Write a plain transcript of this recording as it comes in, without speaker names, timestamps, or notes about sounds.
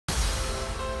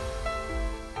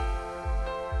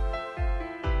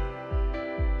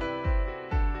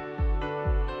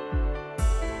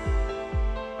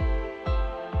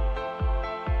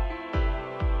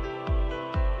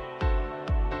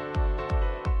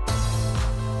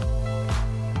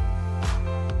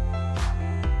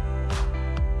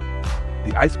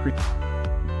The ice cream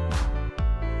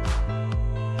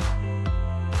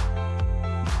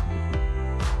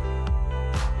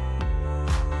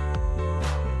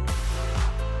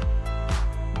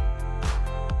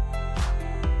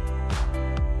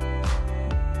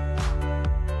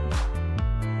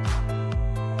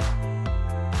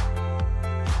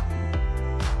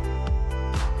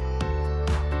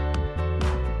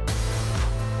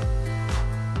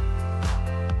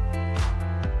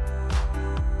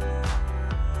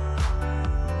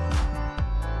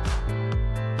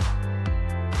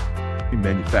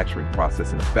manufacturing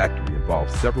process in a factory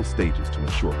involves several stages to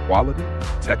ensure quality,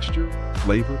 texture,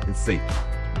 flavor, and safety.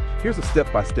 Here's a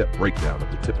step-by-step breakdown of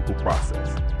the typical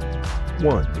process.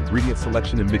 1. Ingredient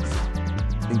selection and mixing.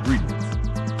 Ingredients: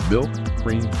 milk,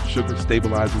 cream, sugar,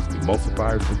 stabilizers,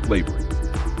 emulsifiers, and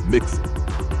flavorings. Mixing.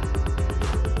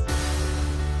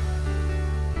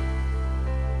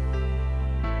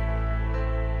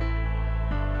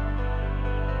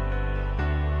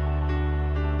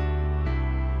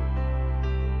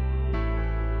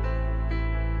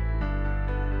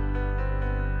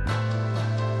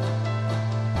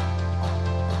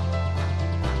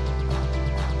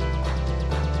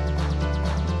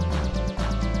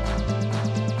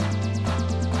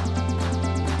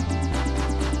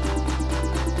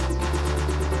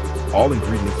 All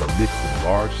ingredients are mixed in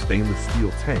large stainless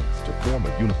steel tanks to form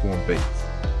a uniform base.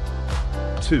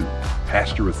 2.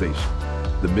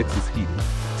 Pasteurization. The mix is heated,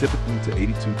 typically to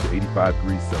 82 to 85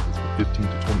 degrees Celsius for 15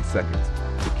 to 20 seconds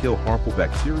to kill harmful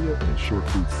bacteria and ensure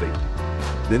food safety.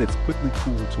 Then it's quickly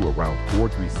cooled to around 4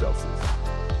 degrees Celsius.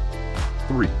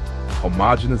 3.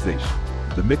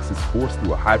 Homogenization. The mix is forced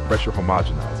through a high-pressure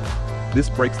homogenizer. This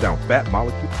breaks down fat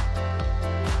molecules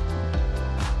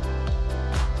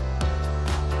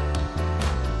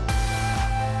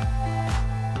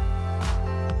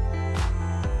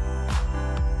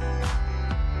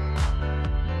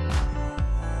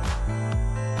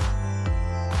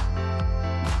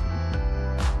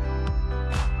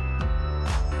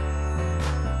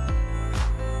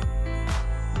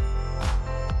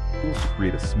to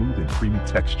create a smooth and creamy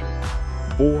texture.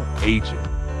 4. Aging.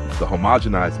 The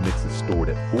homogenized mix is stored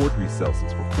at 4 degrees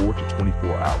Celsius for 4 to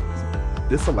 24 hours.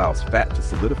 This allows fat to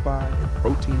solidify and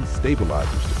protein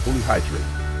stabilizers to fully hydrate,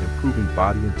 improving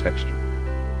body and texture.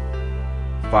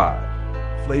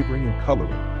 5. Flavoring and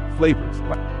coloring. Flavors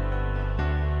like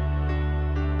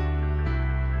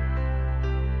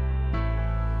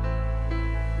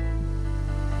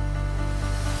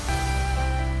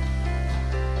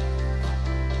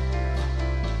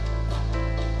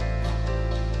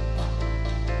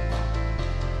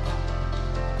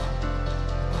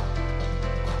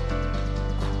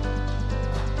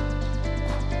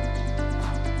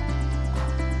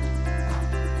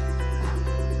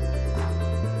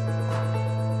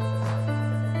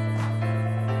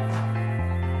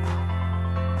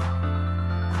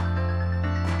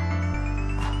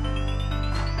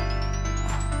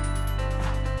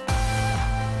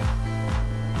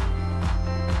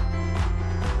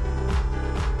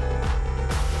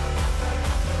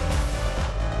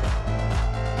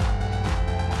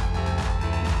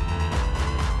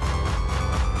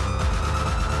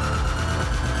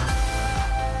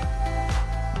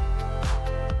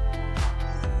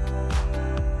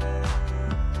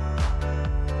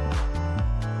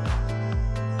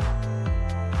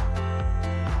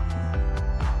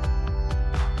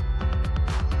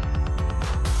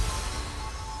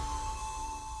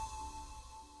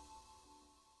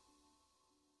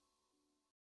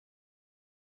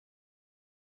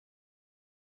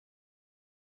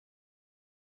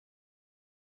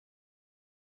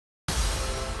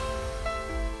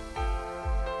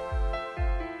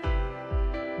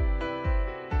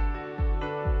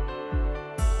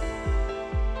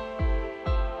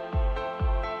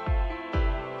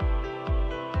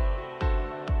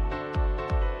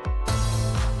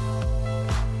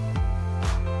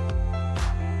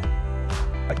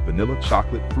vanilla,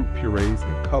 chocolate, fruit purees,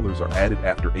 and colors are added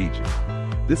after aging.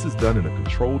 This is done in a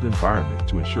controlled environment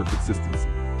to ensure consistency.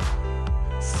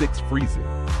 6. Freezing.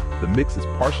 The mix is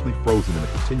partially frozen in a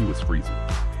continuous freezer.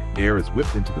 Air is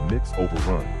whipped into the mix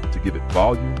overrun to give it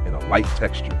volume and a light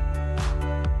texture.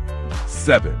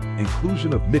 7.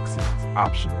 Inclusion of mixins,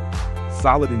 optional.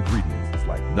 Solid ingredients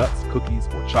like nuts, cookies,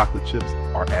 or chocolate chips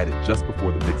are added just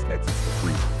before the mix exits the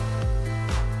freezer.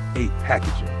 8.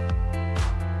 Packaging.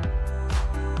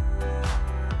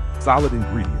 Solid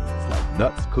ingredients like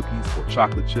nuts, cookies, or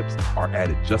chocolate chips are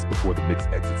added just before the mix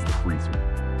exits the freezer.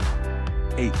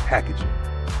 8. Packaging.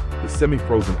 The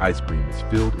semi-frozen ice cream is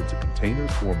filled into containers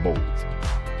or molds.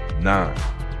 9.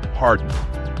 Hardening.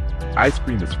 Ice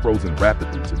cream is frozen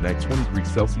rapidly to 20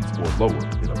 degrees Celsius or lower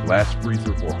in a blast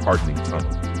freezer or hardening tunnel.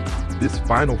 This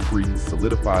final freeze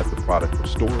solidifies the product for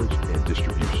storage and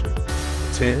distribution.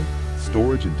 10.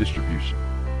 Storage and distribution.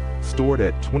 Stored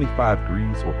at 25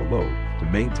 degrees or below to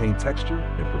maintain texture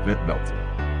and prevent melting.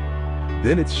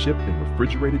 Then it's shipped in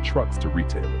refrigerated trucks to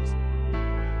retailers.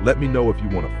 Let me know if you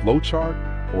want a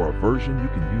flowchart or a version you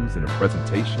can use in a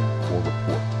presentation or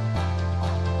report.